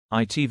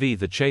ITV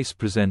The Chase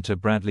presenter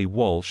Bradley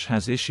Walsh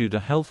has issued a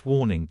health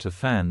warning to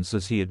fans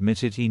as he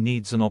admitted he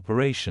needs an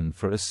operation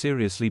for a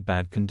seriously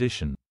bad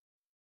condition.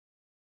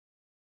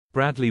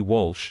 Bradley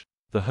Walsh,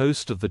 the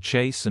host of The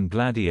Chase and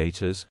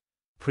Gladiators,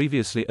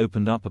 previously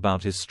opened up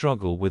about his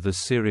struggle with a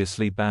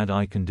seriously bad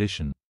eye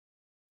condition.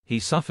 He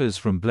suffers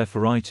from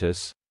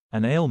blepharitis,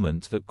 an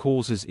ailment that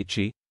causes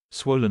itchy,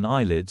 swollen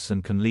eyelids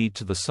and can lead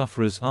to the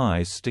sufferer's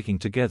eyes sticking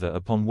together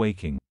upon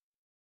waking.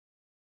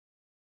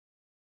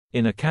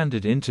 In a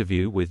candid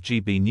interview with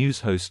GB News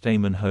host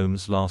Eamon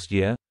Holmes last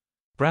year,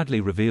 Bradley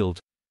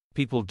revealed,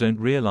 "People don't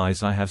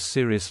realize I have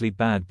seriously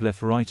bad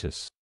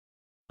blepharitis.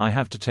 I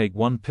have to take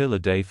one pill a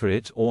day for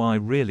it or I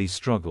really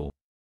struggle.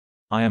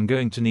 I am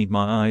going to need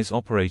my eyes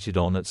operated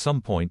on at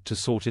some point to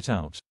sort it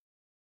out.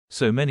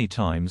 So many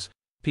times,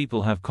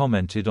 people have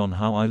commented on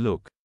how I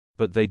look,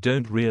 but they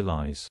don't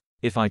realize.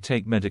 If I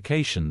take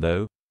medication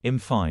though, I'm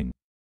fine."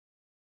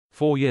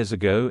 4 years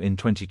ago in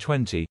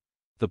 2020,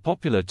 the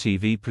popular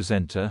TV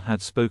presenter had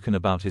spoken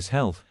about his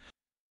health,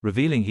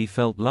 revealing he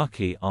felt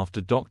lucky after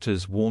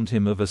doctors warned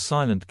him of a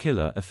silent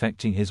killer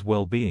affecting his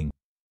well-being.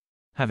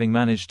 Having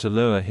managed to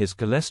lower his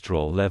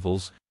cholesterol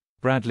levels,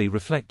 Bradley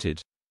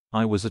reflected,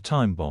 "I was a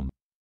time bomb."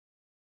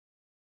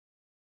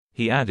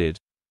 He added,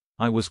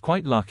 "I was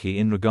quite lucky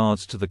in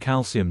regards to the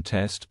calcium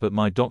test, but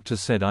my doctor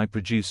said I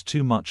produce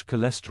too much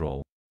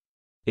cholesterol.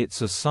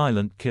 It's a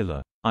silent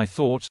killer. I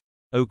thought,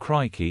 oh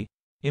crikey,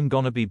 I'm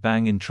gonna be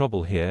bang in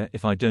trouble here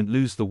if I don't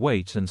lose the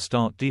weight and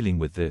start dealing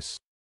with this."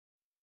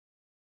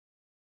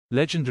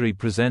 Legendary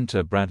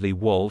presenter Bradley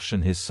Walsh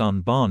and his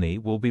son Barney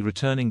will be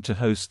returning to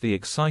host the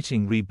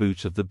exciting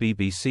reboot of the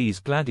BBC's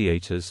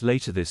Gladiators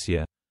later this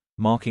year,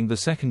 marking the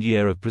second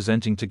year of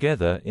presenting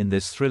together in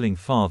this thrilling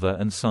father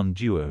and son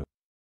duo.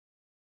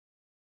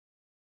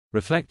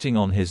 Reflecting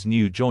on his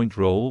new joint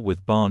role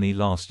with Barney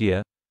last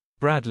year,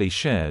 Bradley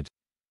shared,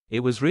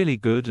 "It was really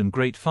good and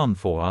great fun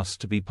for us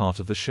to be part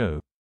of the show.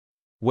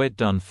 We'd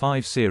done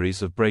 5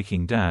 series of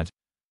Breaking Dad,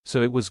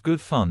 so it was good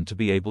fun to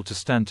be able to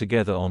stand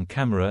together on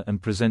camera and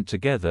present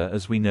together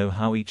as we know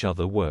how each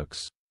other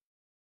works."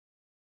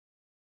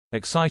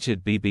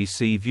 Excited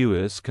BBC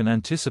viewers can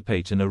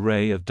anticipate an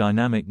array of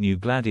dynamic new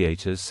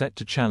gladiators set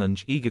to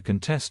challenge eager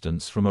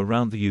contestants from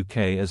around the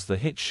UK as the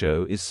hit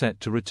show is set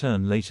to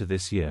return later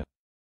this year.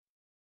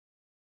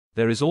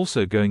 There is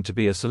also going to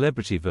be a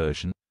celebrity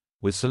version,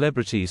 with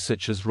celebrities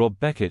such as Rob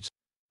Beckett,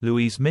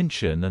 Louise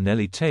Minchin and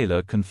Ellie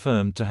Taylor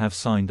confirmed to have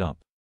signed up.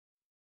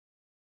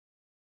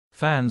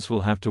 Fans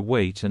will have to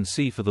wait and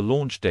see for the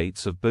launch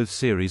dates of both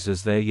series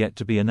as they're yet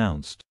to be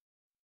announced.